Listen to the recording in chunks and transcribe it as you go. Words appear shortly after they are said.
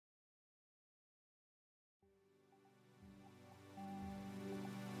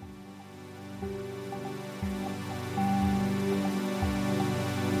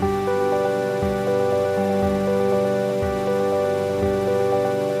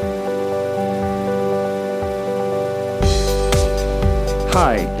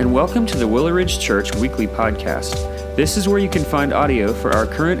Hi, and welcome to the Willow Ridge Church Weekly Podcast. This is where you can find audio for our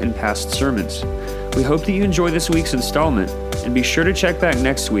current and past sermons. We hope that you enjoy this week's installment, and be sure to check back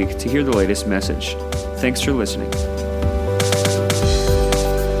next week to hear the latest message. Thanks for listening.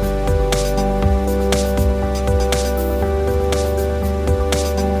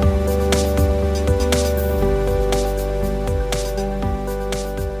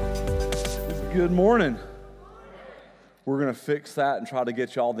 Good morning. We're going to fix that and try to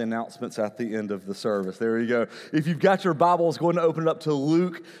get you all the announcements at the end of the service. There you go. If you've got your Bibles, go ahead and open it up to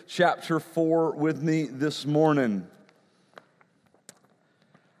Luke chapter 4 with me this morning.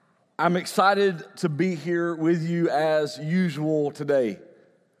 I'm excited to be here with you as usual today.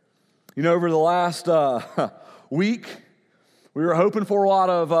 You know, over the last week, we were hoping for a lot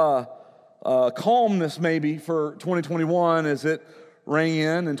of calmness maybe for 2021 as it rang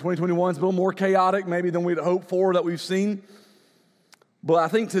in, and 2021 is a little more chaotic maybe than we'd hoped for that we've seen. But I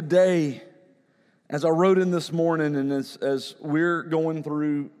think today, as I wrote in this morning, and as we're going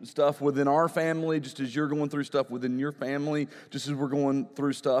through stuff within our family, just as you're going through stuff within your family, just as we're going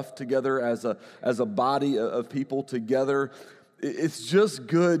through stuff together as a body of people together, it's just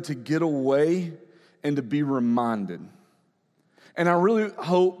good to get away and to be reminded. And I really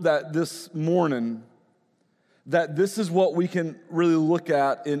hope that this morning, that this is what we can really look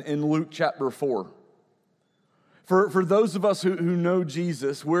at in Luke chapter 4. For those of us who know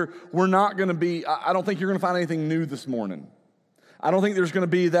Jesus, we're not going to be, I don't think you're going to find anything new this morning. I don't think there's going to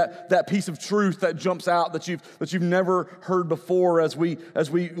be that piece of truth that jumps out that you've never heard before as we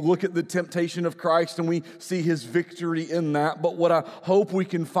look at the temptation of Christ and we see his victory in that. But what I hope we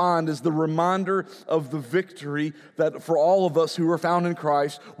can find is the reminder of the victory that for all of us who are found in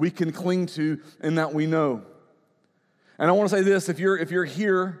Christ, we can cling to and that we know. And I want to say this, if you're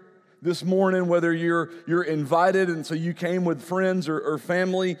here this morning, whether you're invited and so you came with friends or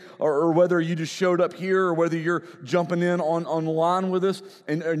family, or whether you just showed up here, or whether you're jumping in online with us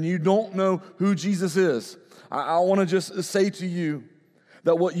and you don't know who Jesus is, I want to just say to you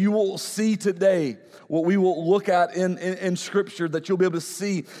that what you will see today, what we will look at in Scripture, that you'll be able to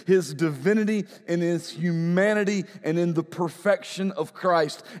see his divinity and his humanity and in the perfection of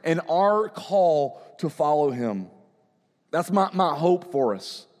Christ and our call to follow him. That's my hope for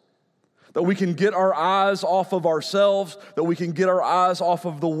us, that we can get our eyes off of ourselves, that we can get our eyes off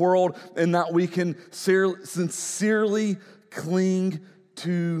of the world, and that we can sincerely cling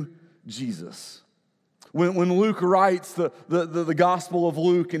to Jesus. When Luke writes the Gospel of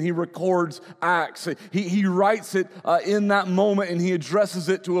Luke and he records Acts, he writes it in that moment and he addresses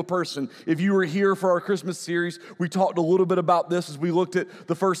it to a person. If you were here for our Christmas series, we talked a little bit about this as we looked at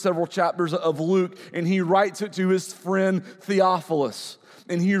the first several chapters of Luke, and he writes it to his friend Theophilus.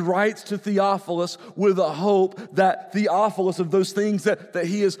 And he writes to Theophilus with a hope that Theophilus, of those things that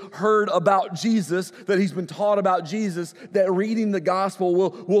he has heard about Jesus, that he's been taught about Jesus, that reading the gospel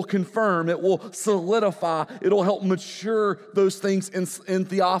will confirm, it will solidify, it'll help mature those things in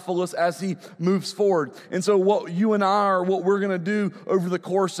Theophilus as he moves forward. And so what you and I are, what we're going to do over the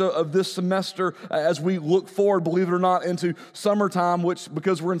course of this semester as we look forward, believe it or not, into summertime, which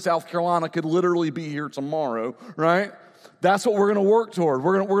because we're in South Carolina could literally be here tomorrow, right? That's what we're going to work toward.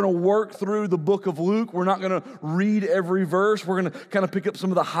 We're going to work through the book of Luke. We're not going to read every verse. We're going to kind of pick up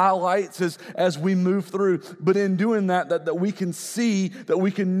some of the highlights as we move through. But in doing that we can see, that we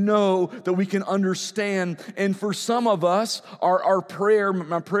can know, that we can understand. And for some of us, our prayer,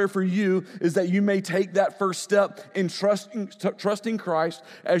 my prayer for you, is that you may take that first step in trusting Christ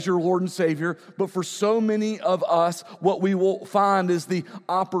as your Lord and Savior. But for so many of us, what we will find is the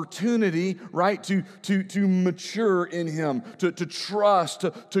opportunity, right, to mature in him. To trust,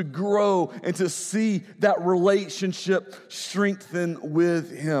 to grow, and to see that relationship strengthen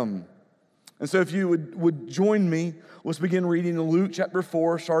with him. And so if you would join me, let's begin reading in Luke chapter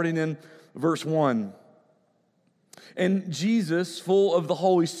 4, starting in verse 1. And Jesus, full of the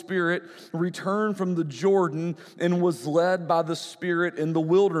Holy Spirit, returned from the Jordan and was led by the Spirit in the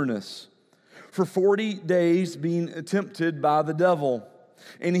wilderness for 40 days, being tempted by the devil.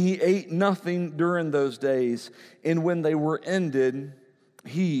 And he ate nothing during those days. And when they were ended,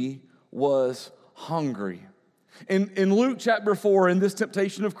 he was hungry. In Luke chapter 4, in this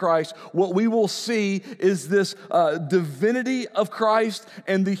temptation of Christ, what we will see is this divinity of Christ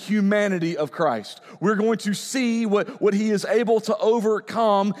and the humanity of Christ. We're going to see what he is able to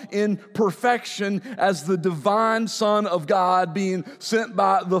overcome in perfection as the divine Son of God, being sent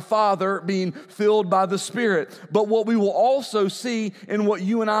by the Father, being filled by the Spirit. But what we will also see, and what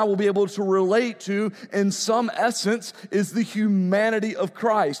you and I will be able to relate to in some essence, is the humanity of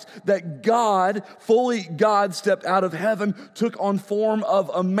Christ. That God, fully God, stepped out of heaven, took on form of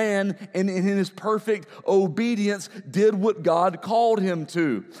a man, and in his perfect obedience did what God called him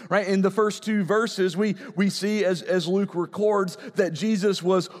to, right? In the first two verses, we see, as Luke records, that Jesus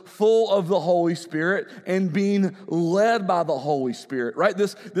was full of the Holy Spirit and being led by the Holy Spirit, right?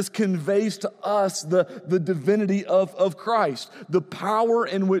 This conveys to us the divinity of Christ, the power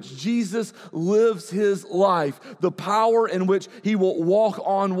in which Jesus lives his life, the power in which he will walk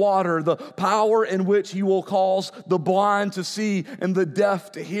on water, the power in which he will cause the blind to see and the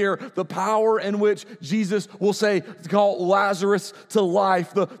deaf to hear, the power in which Jesus will call Lazarus to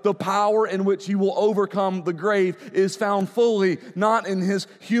life, the power in which he will overcome the grave is found fully, not in his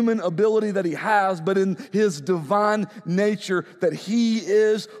human ability that he has, but in his divine nature that he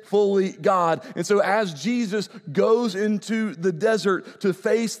is fully God. And so as Jesus goes into the desert to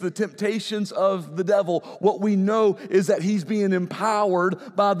face the temptations of the devil, what we know is that he's being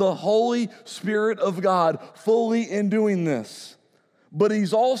empowered by the Holy Spirit of God fully in doing this. But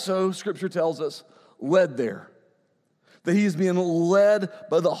he's also, Scripture tells us, led there. That he is being led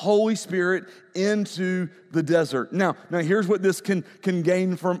by the Holy Spirit into the desert. Now here's what this can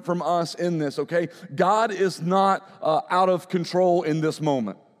gain from us in this, okay? God is not out of control in this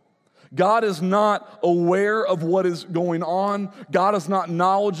moment. God is not aware of what is going on. God is not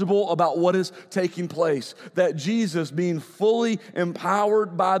knowledgeable about what is taking place. That Jesus, being fully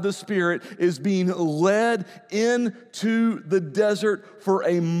empowered by the Spirit, is being led into the desert for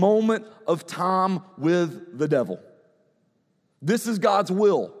a moment of time with the devil. This is God's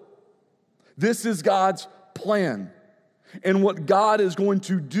will. This is God's plan. And what God is going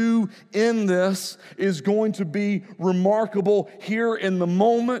to do in this is going to be remarkable here in the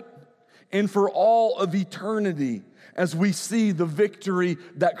moment and for all of eternity as we see the victory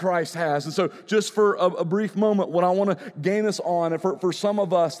that Christ has. And so just for a brief moment, what I want to gain us on, and for some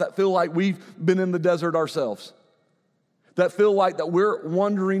of us that feel like we've been in the desert ourselves, that feel like that we're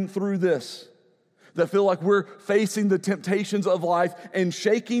wandering through this, that feel like we're facing the temptations of life and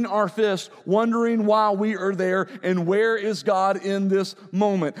shaking our fists, wondering why we are there and where is God in this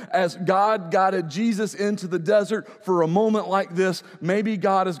moment. As God guided Jesus into the desert for a moment like this, maybe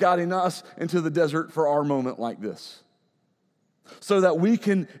God is guiding us into the desert for our moment like this, so that we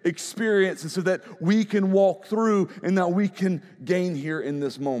can experience and so that we can walk through and that we can gain here in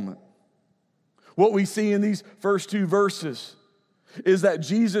this moment. What we see in these first two verses is that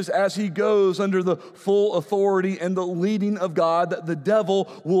Jesus, as he goes under the full authority and the leading of God, that the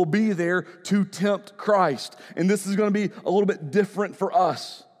devil will be there to tempt Christ. And this is going to be a little bit different for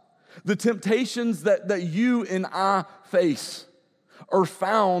us. The temptations that you and I face are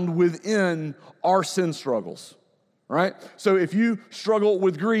found within our sin struggles, right? So if you struggle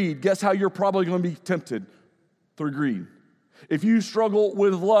with greed, guess how you're probably going to be tempted? Through greed. If you struggle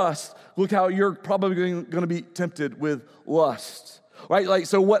with lust, look how you're probably going to be tempted with lust. Right?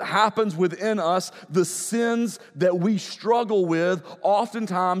 So what happens within us, the sins that we struggle with,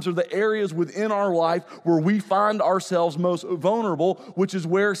 oftentimes are the areas within our life where we find ourselves most vulnerable, which is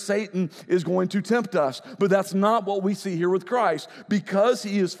where Satan is going to tempt us. But that's not what we see here with Christ. Because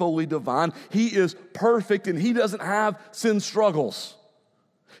he is fully divine, he is perfect, and he doesn't have sin struggles.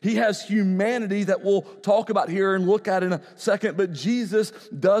 He has humanity that we'll talk about here and look at in a second, but Jesus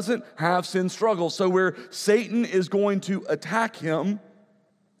doesn't have sin struggles. So where Satan is going to attack him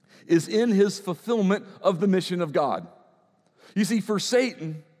is in his fulfillment of the mission of God. You see, for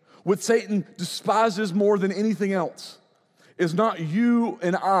Satan, what Satan despises more than anything else is not you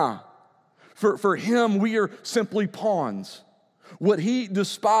and I. For him, we are simply pawns. What he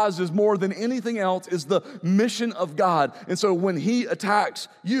despises more than anything else is the mission of God. And so when he attacks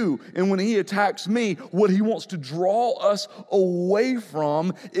you and when he attacks me, what he wants to draw us away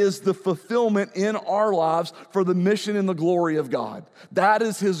from is the fulfillment in our lives for the mission and the glory of God. That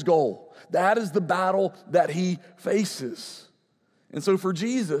is his goal. That is the battle that he faces. And so for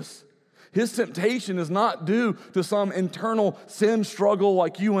Jesus, his temptation is not due to some internal sin struggle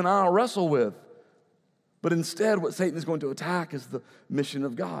like you and I wrestle with. But instead, what Satan is going to attack is the mission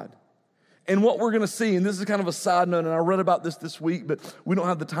of God. And what we're going to see, and this is kind of a side note, and I read about this week, but we don't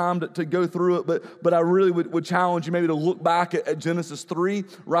have the time to go through it, but I really would challenge you maybe to look back at Genesis 3,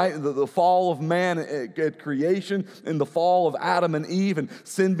 right? The fall of man at creation and the fall of Adam and Eve and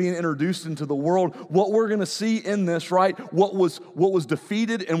sin being introduced into the world. What we're going to see in this, right? What was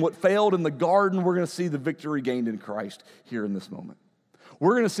defeated and what failed in the garden, we're going to see the victory gained in Christ here in this moment.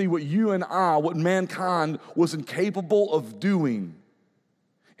 We're going to see what you and I, what mankind was incapable of doing.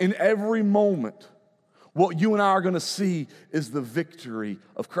 In every moment, what you and I are going to see is the victory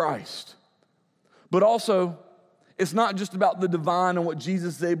of Christ. But also, It's not just about the divine and what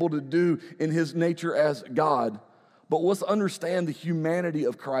Jesus is able to do in his nature as God, but let's understand the humanity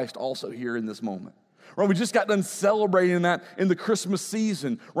of Christ also here in this moment. Right, we just got done celebrating that in the Christmas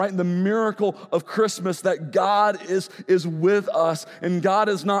season, right? In the miracle of Christmas that God is with us, and God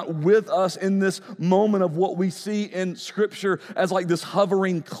is not with us in this moment of what we see in Scripture as like this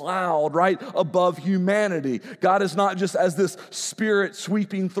hovering cloud, right, above humanity. God is not just as this spirit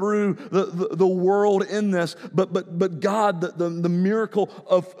sweeping through the world in this, but God, the miracle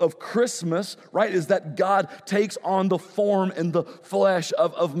of Christmas, right, is that God takes on the form and the flesh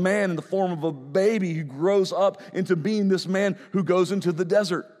of man in the form of a baby who grows up into being this man who goes into the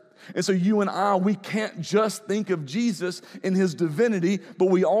desert. And so you and I, we can't just think of Jesus in his divinity, but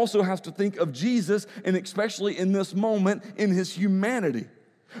we also have to think of Jesus, and especially in this moment, in his humanity.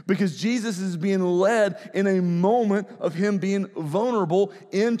 Because Jesus is being led in a moment of him being vulnerable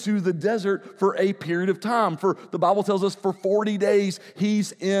into the desert for a period of time. For the Bible tells us for 40 days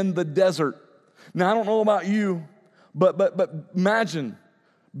he's in the desert. Now, I don't know about you, but imagine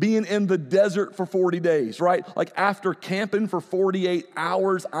being in the desert for 40 days, right? Like after camping for 48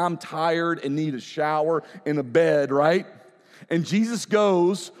 hours, I'm tired and need a shower and a bed, right? And Jesus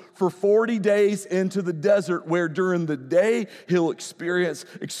goes for 40 days into the desert where during the day he'll experience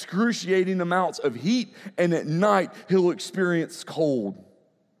excruciating amounts of heat, and at night he'll experience cold.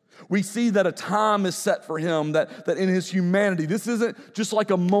 We see that a time is set for him, that in his humanity, this isn't just like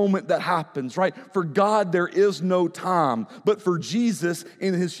a moment that happens, right? For God, there is no time. But for Jesus,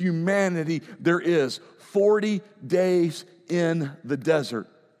 in his humanity, there is 40 days in the desert,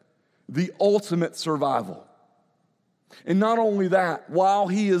 the ultimate survival. And not only that, while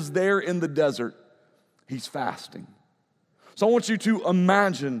he is there in the desert, he's fasting. So I want you to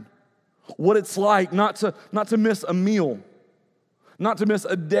imagine what it's like not to miss a meal, not to miss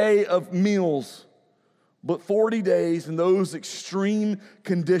a day of meals, but 40 days in those extreme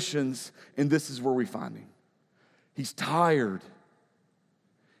conditions, and this is where we find him. He's tired,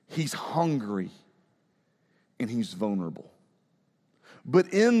 he's hungry, and he's vulnerable.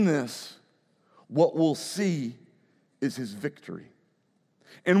 But in this, what we'll see is his victory.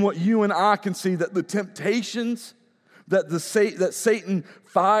 And what you and I can see, that the temptations that Satan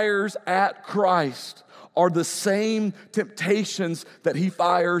fires at Christ are the same temptations that he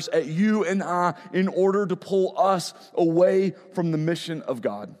fires at you and I in order to pull us away from the mission of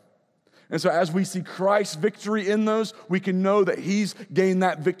God. And so as we see Christ's victory in those, we can know that he's gained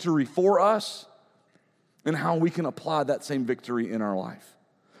that victory for us and how we can apply that same victory in our life.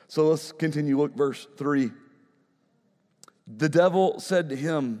 So let's continue. Look, verse 3. The devil said to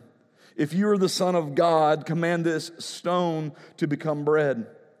him, "If you are the Son of God, command this stone to become bread."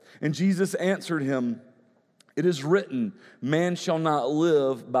 And Jesus answered him, "It is written, man shall not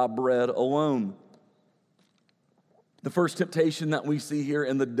live by bread alone." The first temptation that we see here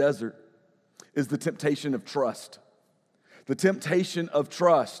in the desert is the temptation of trust. The temptation of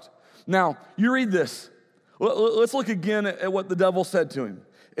trust. Now, you read this. Let's look again at what the devil said to him.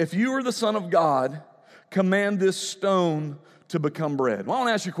 If you are the Son of God, command this stone to become bread. Well, I want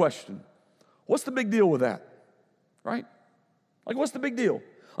to ask you a question. What's the big deal with that? Right? Like, what's the big deal?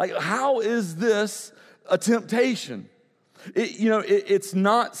 Like, how is this a temptation? It's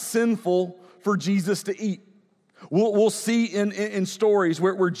not sinful for Jesus to eat. We'll see in stories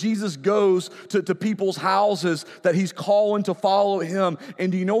where Jesus goes to people's houses that he's calling to follow him.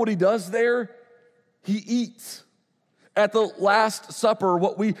 And do you know what he does there? He eats. At the Last Supper,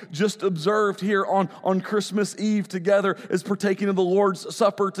 what we just observed here on Christmas Eve together is partaking of the Lord's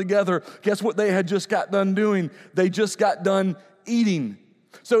Supper together. Guess what they had just got done doing? They just got done eating.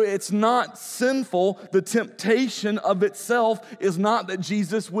 So it's not sinful. The temptation of itself is not that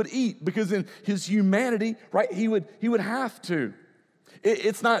Jesus would eat, because in his humanity, right, he would have to.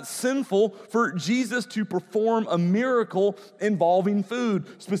 It's not sinful for Jesus to perform a miracle involving food,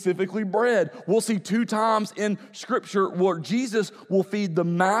 specifically bread. We'll see 2 times in Scripture where Jesus will feed the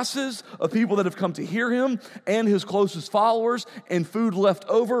masses of people that have come to hear him and his closest followers, and food left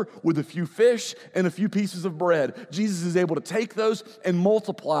over with a few fish and a few pieces of bread. Jesus is able to take those and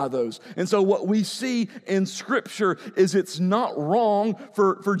multiply those. And so what we see in Scripture is it's not wrong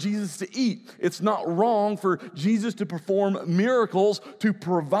for Jesus to eat. It's not wrong for Jesus to perform miracles to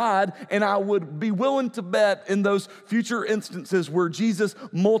provide, and I would be willing to bet in those future instances where Jesus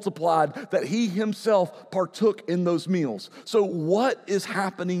multiplied that he himself partook in those meals. So what is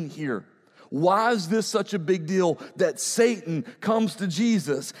happening here? Why is this such a big deal that Satan comes to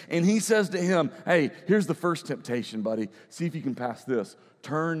Jesus and he says to him, "Hey, here's the first temptation, buddy. See if you can pass this.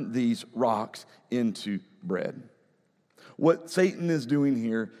 Turn these rocks into bread." What Satan is doing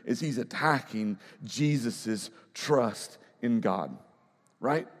here is he's attacking Jesus' trust in God,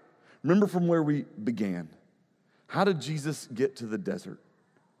 right? Remember from where we began. How did Jesus get to the desert?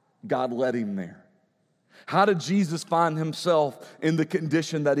 God led him there. How did Jesus find himself in the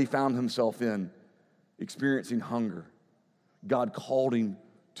condition that he found himself in? Experiencing hunger. God called him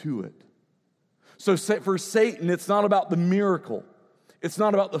to it. So for Satan, it's not about the miracle. It's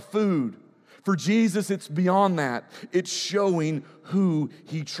not about the food. For Jesus, it's beyond that. It's showing who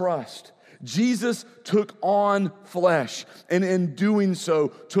he trusts. Jesus took on flesh, and in doing so,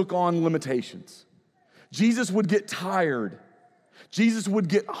 took on limitations. Jesus would get tired. Jesus would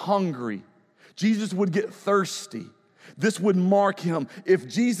get hungry. Jesus would get thirsty. This would mark him. If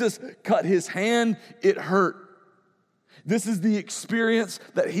Jesus cut his hand, it hurt. This is the experience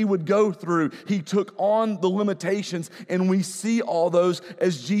that he would go through. He took on the limitations, and we see all those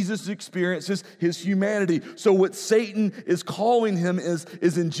as Jesus experiences his humanity. So what Satan is calling him is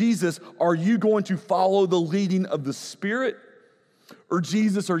in Jesus, are you going to follow the leading of the Spirit? Or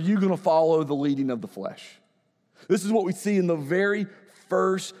Jesus, are you going to follow the leading of the flesh? This is what we see in the very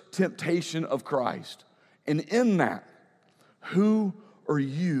first temptation of Christ. And in that, who are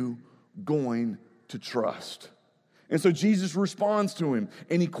you going to trust? And so Jesus responds to him,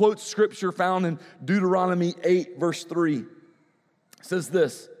 and he quotes scripture found in Deuteronomy 8, verse 3. It says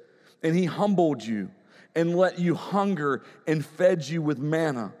this, and he humbled you and let you hunger and fed you with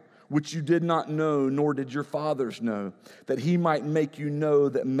manna, which you did not know, nor did your fathers know, that he might make you know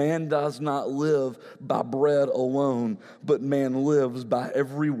that man does not live by bread alone, but man lives by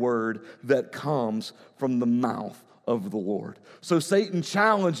every word that comes from the mouth of the Lord. So Satan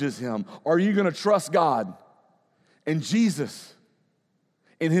challenges him, are you going to trust God? And Jesus,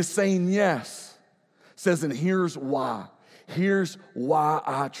 in his saying yes, says, and here's why. Here's why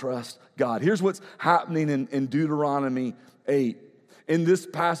I trust God. Here's what's happening in Deuteronomy 8. In this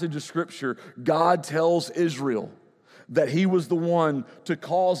passage of Scripture, God tells Israel that he was the one to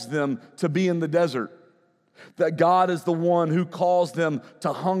cause them to be in the desert. That God is the one who caused them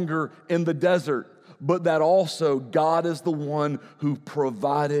to hunger in the desert. But that also God is the one who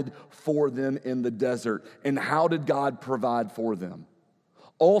provided for them in the desert. And how did God provide for them?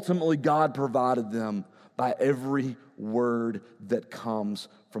 Ultimately, God provided them by every word that comes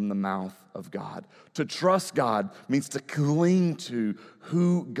from the mouth of God. To trust God means to cling to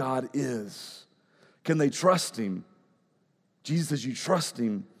who God is. Can they trust him? Jesus says you trust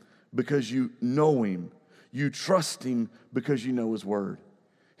him because you know him. You trust him because you know his word.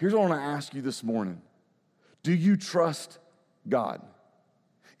 Here's what I want to ask you this morning. Do you trust God?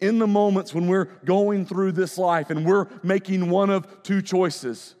 In the moments when we're going through this life and we're making one of two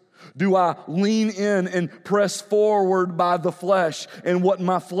choices, do I lean in and press forward by the flesh and what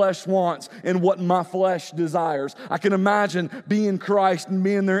my flesh wants and what my flesh desires? I can imagine being Christ and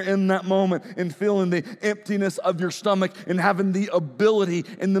being there in that moment and feeling the emptiness of your stomach and having the ability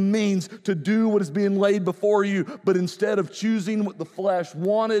and the means to do what is being laid before you. But instead of choosing what the flesh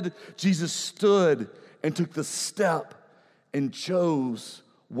wanted, Jesus stood and took the step and chose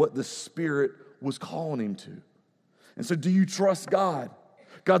what the Spirit was calling him to. And so do you trust God?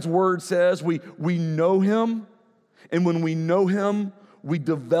 God's word says we know him, and when we know him, we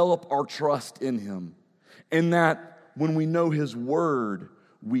develop our trust in him. And that when we know his word,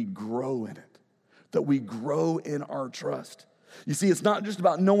 we grow in it, that we grow in our trust. You see, it's not just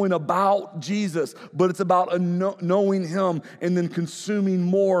about knowing about Jesus, but it's about knowing him and then consuming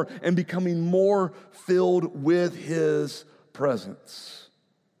more and becoming more filled with his presence.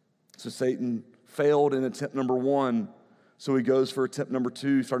 So Satan failed in attempt number 1. So he goes for attempt number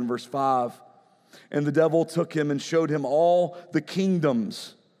 2, starting verse 5. And the devil took him and showed him all the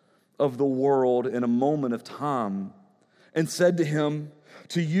kingdoms of the world in a moment of time, and said to him,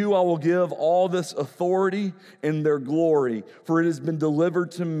 to you I will give all this authority and their glory, for it has been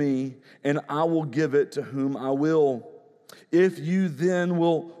delivered to me, and I will give it to whom I will. If you then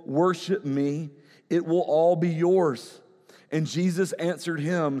will worship me, it will all be yours. And Jesus answered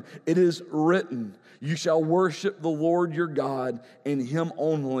him, it is written, you shall worship the Lord your God, and him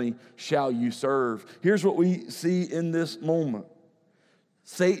only shall you serve. Here's what we see in this moment.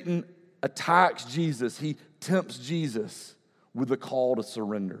 Satan attacks Jesus. He tempts Jesus with a call to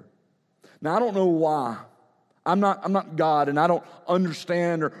surrender. Now, I don't know why. I'm not God, and I don't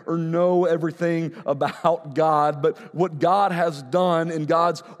understand or know everything about God, but what God has done in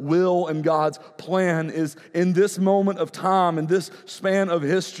God's will and God's plan is in this moment of time, in this span of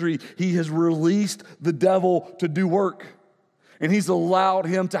history, he has released the devil to do work, and he's allowed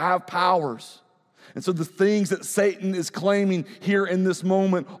him to have powers. And so the things that Satan is claiming here in this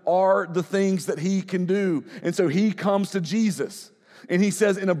moment are the things that he can do. And so he comes to Jesus. And he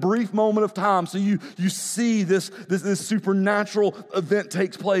says, in a brief moment of time, so you see this supernatural event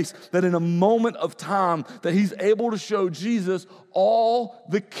takes place, that in a moment of time that he's able to show Jesus all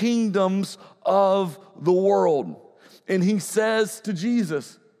the kingdoms of the world. And he says to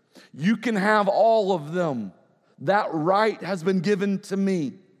Jesus, you can have all of them. That right has been given to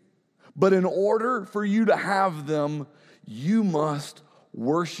me. But in order for you to have them, you must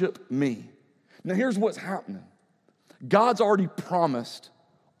worship me. Now here's what's happening. God's already promised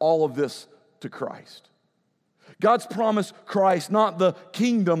all of this to Christ. God's promised Christ not the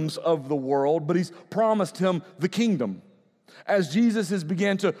kingdoms of the world, but he's promised him the kingdom. As Jesus has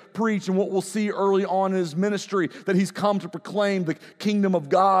began to preach, and what we'll see early on in his ministry, that he's come to proclaim the kingdom of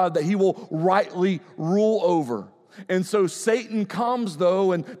God, that he will rightly rule over. And so Satan comes,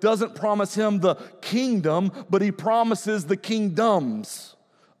 though, and doesn't promise him the kingdom, but he promises the kingdoms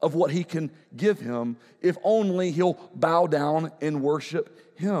of what he can give him if only he'll bow down and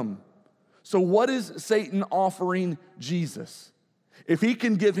worship him. So what is Satan offering Jesus? If he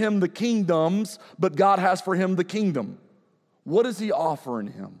can give him the kingdoms, but God has for him the kingdom, what is he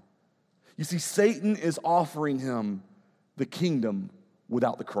offering him? You see, Satan is offering him the kingdom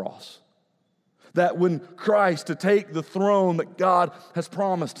without the cross. That when Christ, to take the throne that God has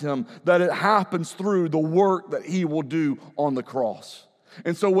promised him, that it happens through the work that he will do on the cross.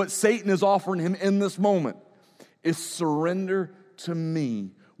 And so what Satan is offering him in this moment is surrender to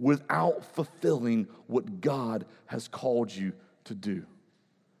me without fulfilling what God has called you to do.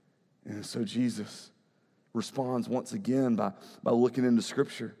 And so Jesus responds once again by looking into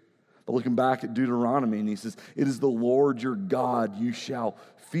Scripture, by looking back at Deuteronomy, and he says, it is the Lord your God you shall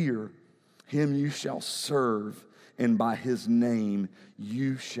fear. Him you shall serve, and by his name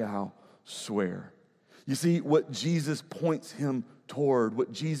you shall swear. You see, what Jesus points him toward,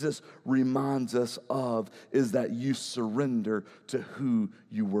 what Jesus reminds us of, is that you surrender to who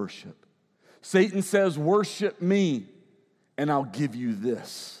you worship. Satan says, worship me, and I'll give you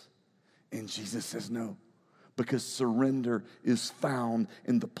this. And Jesus says, no, because surrender is found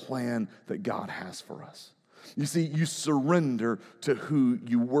in the plan that God has for us. You see, you surrender to who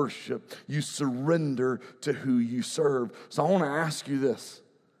you worship. You surrender to who you serve. So I want to ask you this.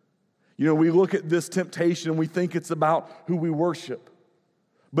 You know, we look at this temptation and we think it's about who we worship.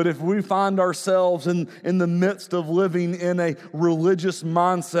 But if we find ourselves in the midst of living in a religious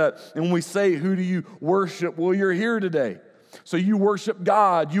mindset and we say, who do you worship? Well, you're here today. So you worship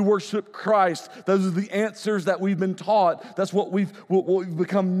God, you worship Christ. Those are the answers that we've been taught. That's what we've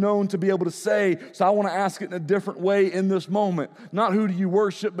become known to be able to say. So I want to ask it in a different way in this moment. Not who do you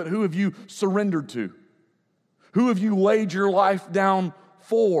worship, but who have you surrendered to? Who have you laid your life down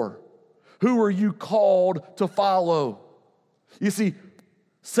for? Who are you called to follow? You see,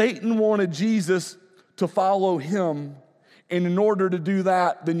 Satan wanted Jesus to follow him, and in order to do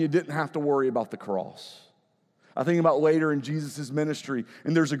that, then you didn't have to worry about the cross. I think about later in Jesus' ministry,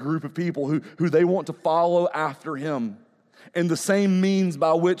 and there's a group of people who they want to follow after him. And the same means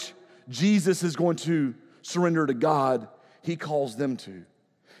by which Jesus is going to surrender to God, he calls them to.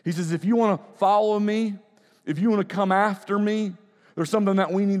 He says, if you want to follow me, if you want to come after me, there's something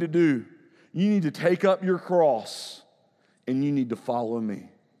that we need to do. You need to take up your cross, and you need to follow me.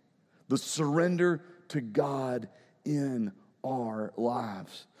 The surrender to God in our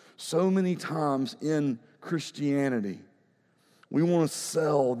lives. So many times in Christianity, we want to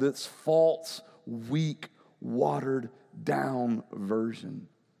sell this false, weak, watered down version.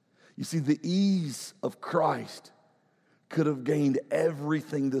 You see, the ease of Christ could have gained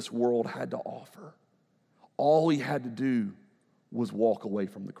everything this world had to offer. All he had to do was walk away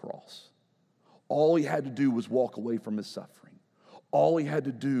from the cross. All he had to do was walk away from his suffering. All he had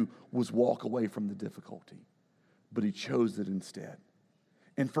to do was walk away from the difficulty. But he chose it instead.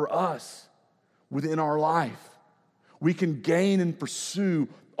 And for us, within our life, we can gain and pursue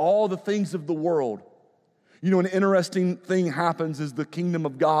all the things of the world. You know, an interesting thing happens as the kingdom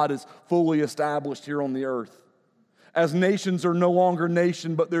of God is fully established here on the earth. As nations are no longer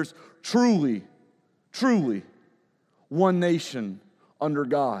nation, but there's truly one nation under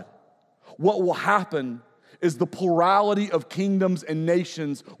God. What will happen is the plurality of kingdoms and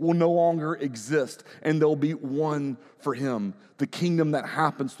nations will no longer exist, and there'll be one for him, the kingdom that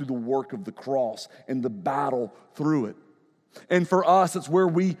happens through the work of the cross and the battle through it. And for us, it's where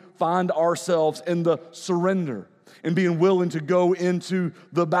we find ourselves in the surrender and being willing to go into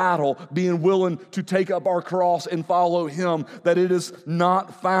the battle, being willing to take up our cross and follow him, that it is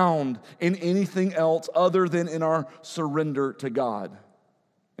not found in anything else other than in our surrender to God.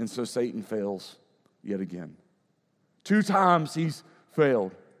 And so Satan fails yet again. 2 times he's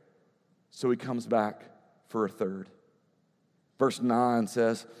failed. So he comes back for a third. Verse 9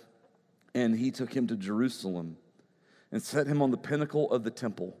 says, and he took him to Jerusalem and set him on the pinnacle of the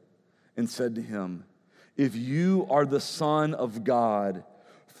temple and said to him, if you are the Son of God,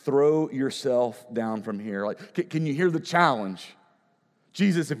 throw yourself down from here. Like, can you hear the challenge?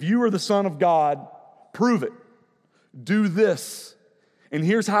 Jesus, if you are the Son of God, prove it. Do this. And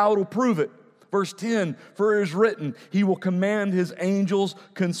here's how it'll prove it. Verse 10, for it is written, he will command his angels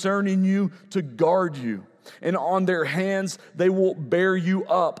concerning you to guard you. And on their hands they will bear you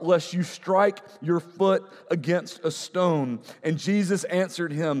up, lest you strike your foot against a stone. And Jesus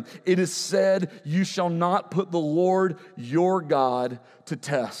answered him, it is said, you shall not put the Lord your God to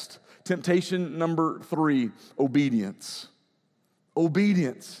test. Temptation number 3, obedience.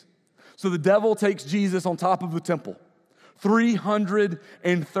 Obedience. So the devil takes Jesus on top of the temple,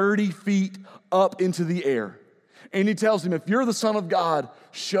 330 feet up into the air. And he tells him, if you're the Son of God,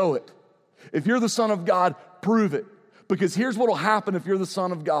 show it. If you're the Son of God, prove it. Because here's what will happen if you're the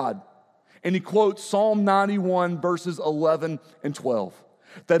Son of God. And he quotes Psalm 91, verses 11 and 12.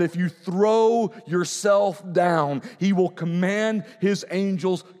 That if you throw yourself down, he will command his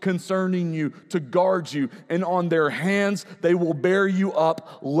angels concerning you to guard you. And on their hands they will bear you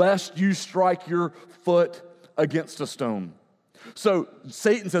up, lest you strike your foot against a stone. So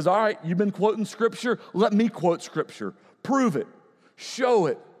Satan says, all right, you've been quoting Scripture. Let me quote Scripture. Prove it. Show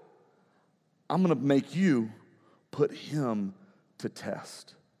it. I'm going to make you put him to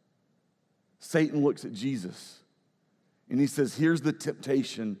test. Satan looks at Jesus and he says, here's the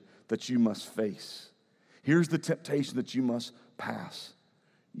temptation that you must face. Here's the temptation that you must pass.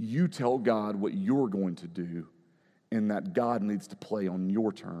 You tell God what you're going to do, and that God needs to play on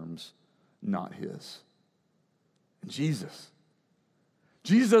your terms, not his. And Jesus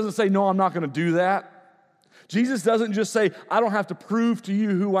doesn't say, no, I'm not going to do that. Jesus doesn't just say, I don't have to prove to you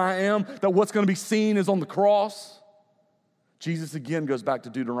who I am, that what's going to be seen is on the cross. Jesus again goes back to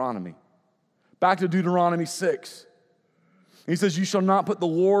Deuteronomy. Back to Deuteronomy 6. He says, you shall not put the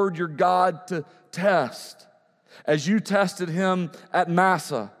Lord your God to test, as you tested him at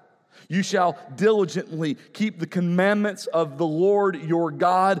Massah. You shall diligently keep the commandments of the Lord your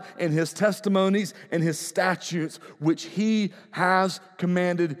God and his testimonies and his statutes, which he has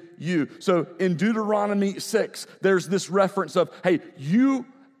commanded you. So in Deuteronomy 6, there's this reference of, hey, you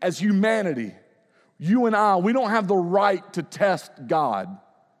as humanity, you and I, we don't have the right to test God.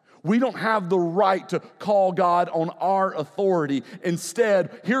 We don't have the right to call God on our authority. Instead,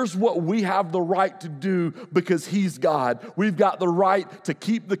 here's what we have the right to do because he's God. We've got the right to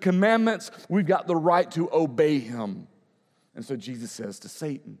keep the commandments. We've got the right to obey him. And so Jesus says to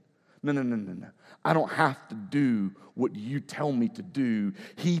Satan, no. I don't have to do what you tell me to do.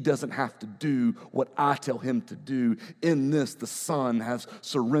 He doesn't have to do what I tell him to do. In this, the Son has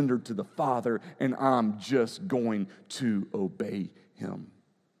surrendered to the Father, and I'm just going to obey him.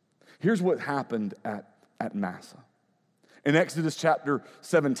 Here's what happened at Massah. In Exodus chapter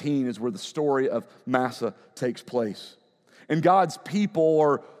 17 is where the story of Massah takes place. And God's people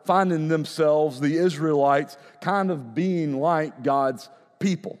are finding themselves, the Israelites, kind of being like God's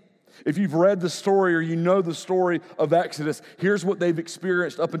people. If you've read the story or you know the story of Exodus, here's what they've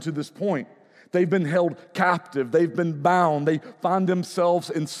experienced up until this point. They've been held captive. They've been bound. They find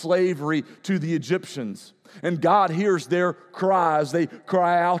themselves in slavery to the Egyptians. And God hears their cries. They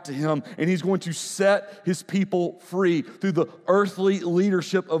cry out to him, and he's going to set his people free through the earthly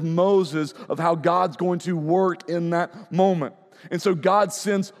leadership of Moses, of how God's going to work in that moment. And so God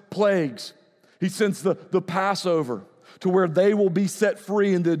sends plagues. He sends the Passover to where they will be set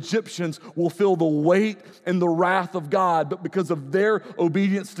free, and the Egyptians will feel the weight and the wrath of God. But because of their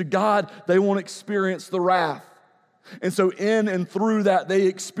obedience to God, they won't experience the wrath. And so in and through that, they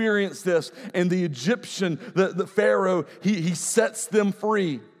experience this. And the Egyptian, the Pharaoh, he sets them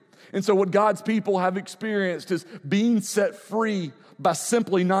free. And so what God's people have experienced is being set free by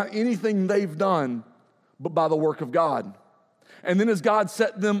simply not anything they've done, but by the work of God. And then as God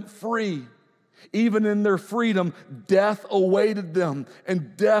set them free, even in their freedom, death awaited them,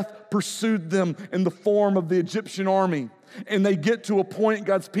 and death pursued them in the form of the Egyptian army. And they get to a point,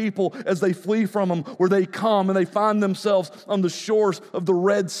 God's people, as they flee from them, where they come and they find themselves on the shores of the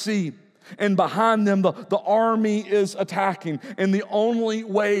Red Sea. And behind them, the army is attacking. And the only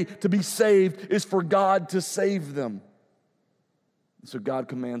way to be saved is for God to save them. So God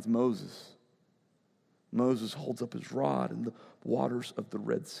commands Moses. Moses holds up his rod, and the waters of the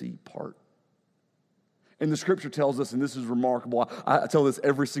Red Sea part. And the scripture tells us, and this is remarkable, I tell this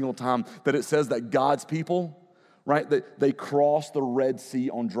every single time, that it says that God's people right? They crossed the Red Sea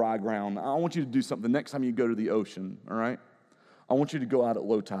on dry ground. I want you to do something. The next time you go to the ocean, all right? I want you to go out at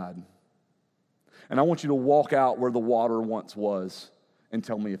low tide. And I want you to walk out where the water once was and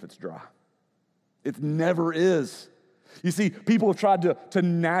tell me if it's dry. It never is. You see, people have tried to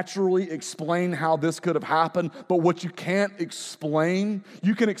naturally explain how this could have happened, but what you can't explain,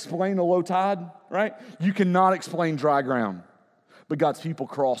 you can explain a low tide, right? You cannot explain dry ground. But God's people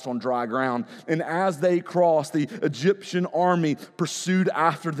crossed on dry ground. And as they crossed, the Egyptian army pursued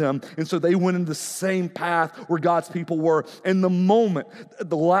after them. And so they went in the same path where God's people were. And the moment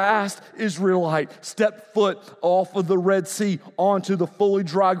the last Israelite stepped foot off of the Red Sea onto the fully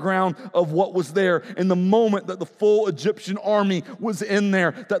dry ground of what was there, and the moment that the full Egyptian army was in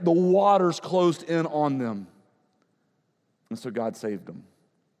there, that the waters closed in on them. And so God saved them.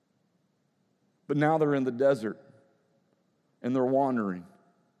 But now they're in the desert. And they're wandering,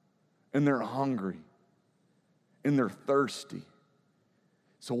 and they're hungry, and they're thirsty.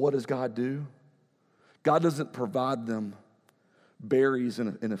 So what does God do? God doesn't provide them berries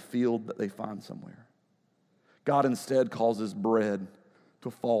in a field that they find somewhere. God instead causes bread to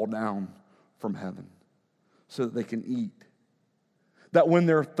fall down from heaven so that they can eat. That when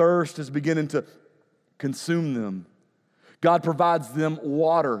their thirst is beginning to consume them, God provides them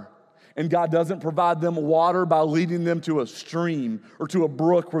water. And God doesn't provide them water by leading them to a stream or to a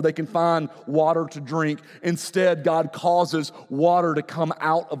brook where they can find water to drink. Instead, God causes water to come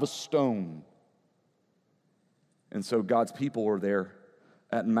out of a stone. And so God's people are there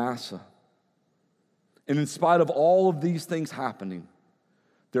at Massah. And in spite of all of these things happening,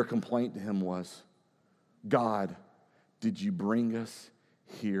 their complaint to him was, God, did you bring us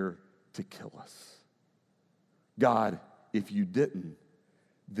here to kill us? God, if you didn't,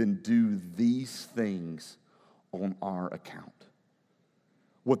 then do these things on our account.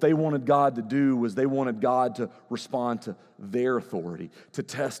 What they wanted God to do was they wanted God to respond to their authority, to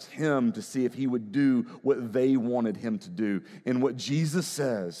test him to see if he would do what they wanted him to do. And what Jesus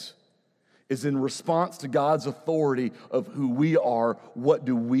says is in response to God's authority of who we are, what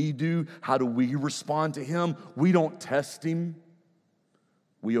do we do? How do we respond to him? We don't test him.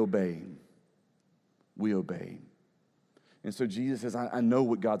 We obey him. We obey him. And so Jesus says, I know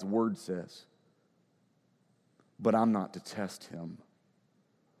what God's word says, but I'm not to test him.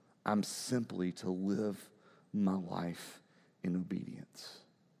 I'm simply to live my life in obedience.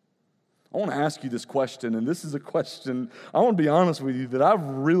 I want to ask you this question, and this is a question, I want to be honest with you, that I've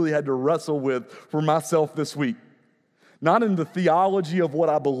really had to wrestle with for myself this week. Not in the theology of what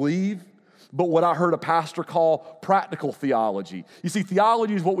I believe, but what I heard a pastor call practical theology. You see,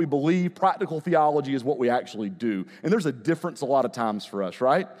 theology is what we believe. Practical theology is what we actually do. And there's a difference a lot of times for us,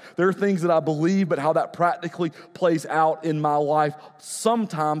 right? There are things that I believe, but how that practically plays out in my life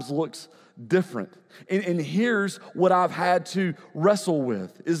sometimes looks different. And here's what I've had to wrestle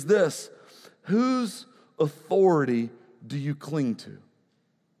with, is this: whose authority do you cling to?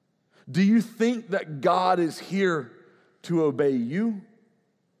 Do you think that God is here to obey you?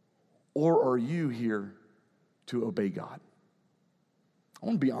 Or are you here to obey God? I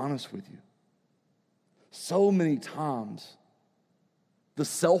want to be honest with you. So many times, the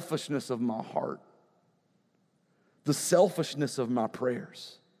selfishness of my heart, the selfishness of my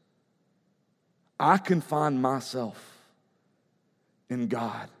prayers, I can find myself in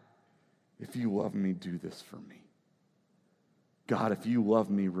God. If you love me, do this for me. God, if you love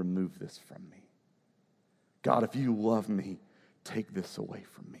me, remove this from me. God, if you love me, take this away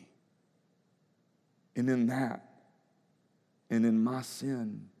from me. And in that, and in my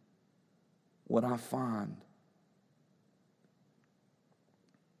sin, what I find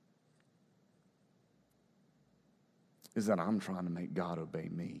is that I'm trying to make God obey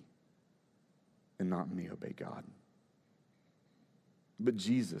me and not me obey God. But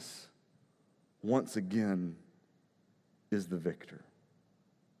Jesus, once again, is the victor.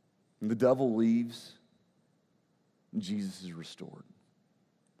 And the devil leaves, and Jesus is restored.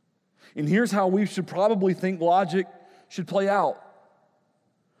 And here's how we should probably think logic should play out.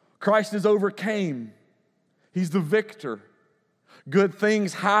 Christ has overcame. He's the victor. Good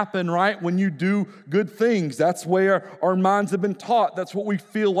things happen, right? When you do good things. That's where our minds have been taught. That's what we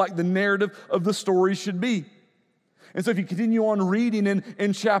feel like the narrative of the story should be. And so if you continue on reading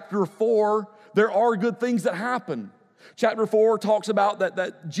in chapter 4, there are good things that happen. Chapter 4 talks about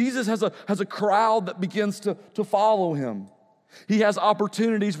that Jesus has a crowd that begins to follow him. He has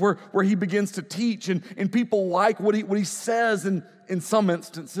opportunities where he begins to teach, and people like what he says in some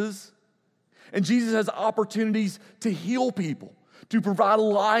instances. And Jesus has opportunities to heal people, to provide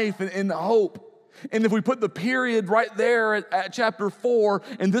life and hope. And if we put the period right there at chapter 4,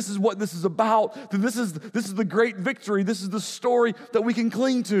 and this is what this is about, then this is the great victory. This is the story that we can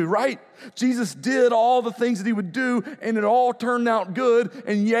cling to, right? Jesus did all the things that he would do, and it all turned out good.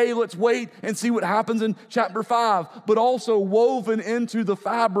 And yay, let's wait and see what happens in chapter 5. But also woven into the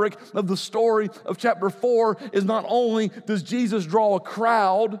fabric of the story of chapter 4 is not only does Jesus draw a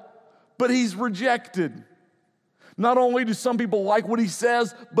crowd, but he's rejected. Not only do some people like what he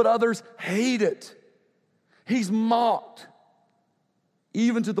says, but others hate it. He's mocked,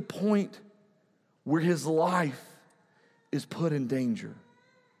 even to the point where his life is put in danger.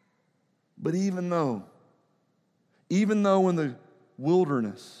 But even though in the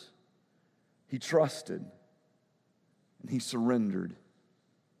wilderness, he trusted and he surrendered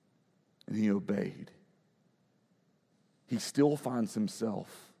and he obeyed, he still finds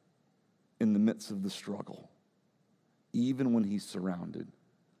himself in the midst of the struggle, even when he's surrounded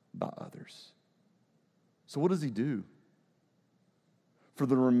by others. So what does he do? For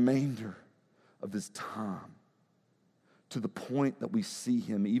the remainder of his time, to the point that we see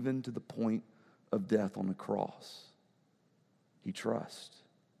him, even to the point of death on the cross, he trusts,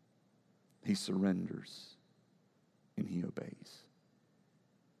 he surrenders, and he obeys.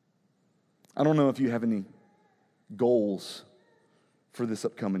 I don't know if you have any goals for this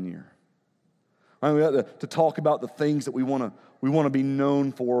upcoming year. We have to talk about the things that we want to be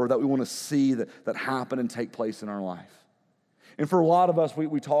known for, that we want to see that happen and take place in our life. And for a lot of us,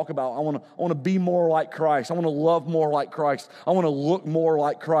 we talk about, I want to be more like Christ. I want to love more like Christ. I want to look more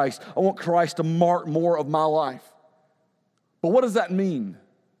like Christ. I want Christ to mark more of my life. But what does that mean?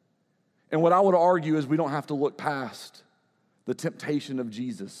 And what I would argue is we don't have to look past the temptation of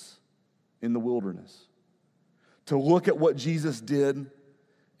Jesus in the wilderness to look at what Jesus did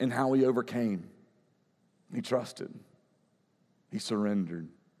and how he overcame. He trusted, he surrendered,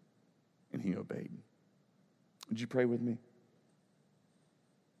 and he obeyed. Would you pray with me?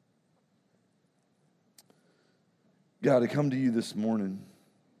 God, I come to you this morning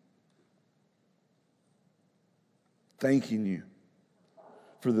thanking you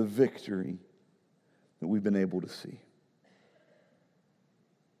for the victory that we've been able to see.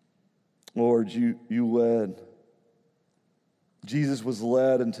 Lord, you led. Jesus was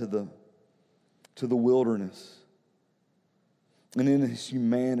led into the wilderness. And in his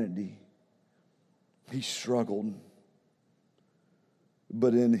humanity, he struggled.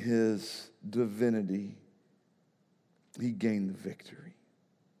 But in his divinity, he gained the victory.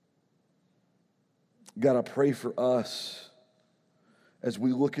 God, I pray for us as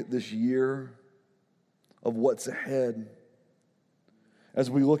we look at this year of what's ahead, as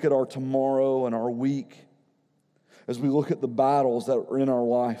we look at our tomorrow and our week, as we look at the battles that are in our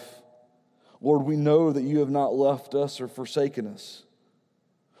life. Lord, we know that you have not left us or forsaken us.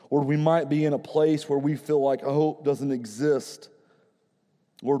 Lord, we might be in a place where we feel like hope doesn't exist.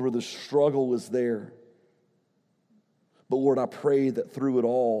 Lord, where the struggle is there. But Lord, I pray that through it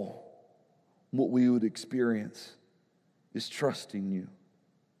all, what we would experience is trusting you,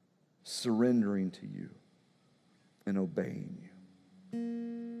 surrendering to you, and obeying you.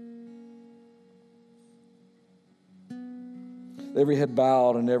 Every head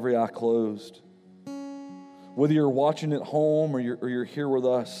bowed and every eye closed. Whether you're watching at home or you're here with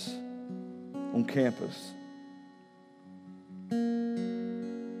us on campus,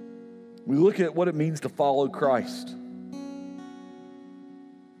 we look at what it means to follow Christ.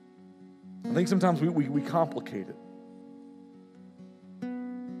 I think sometimes we complicate it.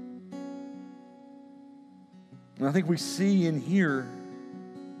 And I think we see and hear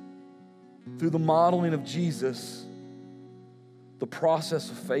through the modeling of Jesus the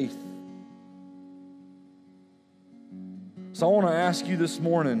process of faith. So I want to ask you this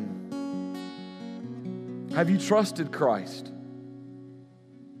morning, have you trusted Christ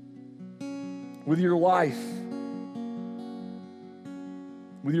with your life,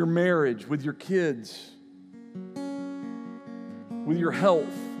 with your marriage, with your kids, with your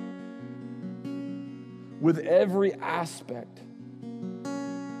health, with every aspect?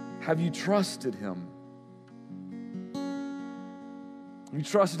 Have you trusted him? You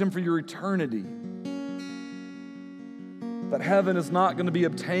trusted him for your eternity. That heaven is not going to be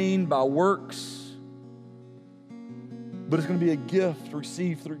obtained by works, but it's going to be a gift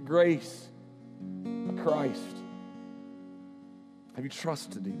received through grace of Christ. Have you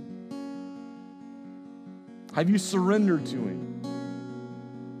trusted him? Have you surrendered to him?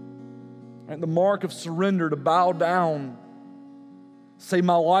 And the mark of surrender, to bow down, say,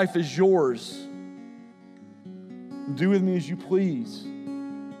 my life is yours. Do with me as you please.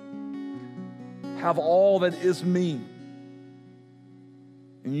 Have all that is me.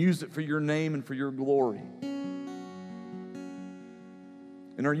 and use it for your name and for your glory?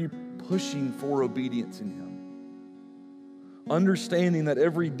 And are you pushing for obedience in Him? Understanding that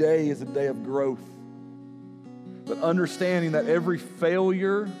every day is a day of growth, but understanding that every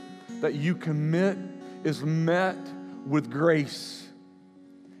failure that you commit is met with grace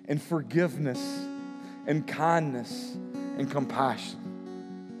and forgiveness and kindness and compassion.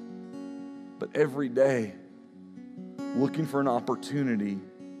 But every day, looking for an opportunity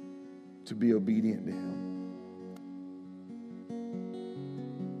to be obedient to Him.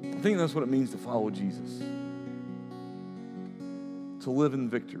 I think that's what it means to follow Jesus. To live in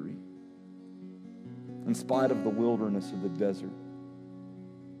victory in spite of the wilderness of the desert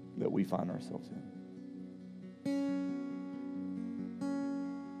that we find ourselves in.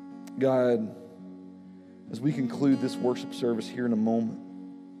 God, as we conclude this worship service here in a moment,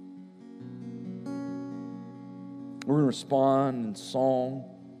 we're going to respond in song.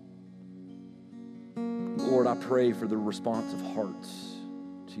 Lord, I pray for the responsive hearts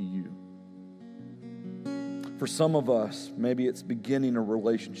to you. For some of us, maybe it's beginning a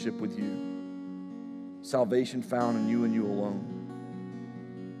relationship with you. Salvation found in you and you alone.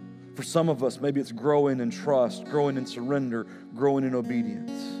 For some of us, maybe it's growing in trust, growing in surrender, growing in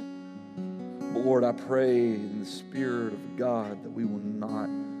obedience. But Lord, I pray in the Spirit of God that we will not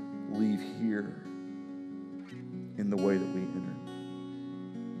leave here in the way that we entered.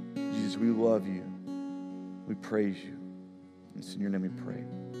 Jesus, we love you. We praise you. It's in your name we pray.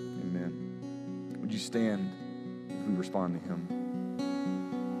 Amen. Would you stand as we respond to Him?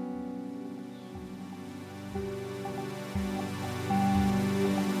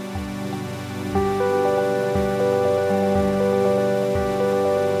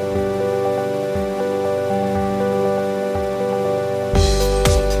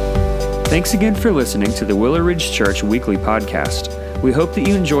 Thanks again for listening to the Willow Ridge Church Weekly Podcast. We hope that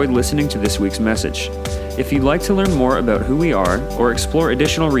you enjoyed listening to this week's message. If you'd like to learn more about who we are or explore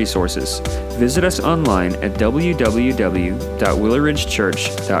additional resources, visit us online at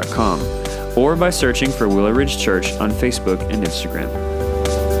www.willowridgechurch.com or by searching for Willow Ridge Church on Facebook and Instagram.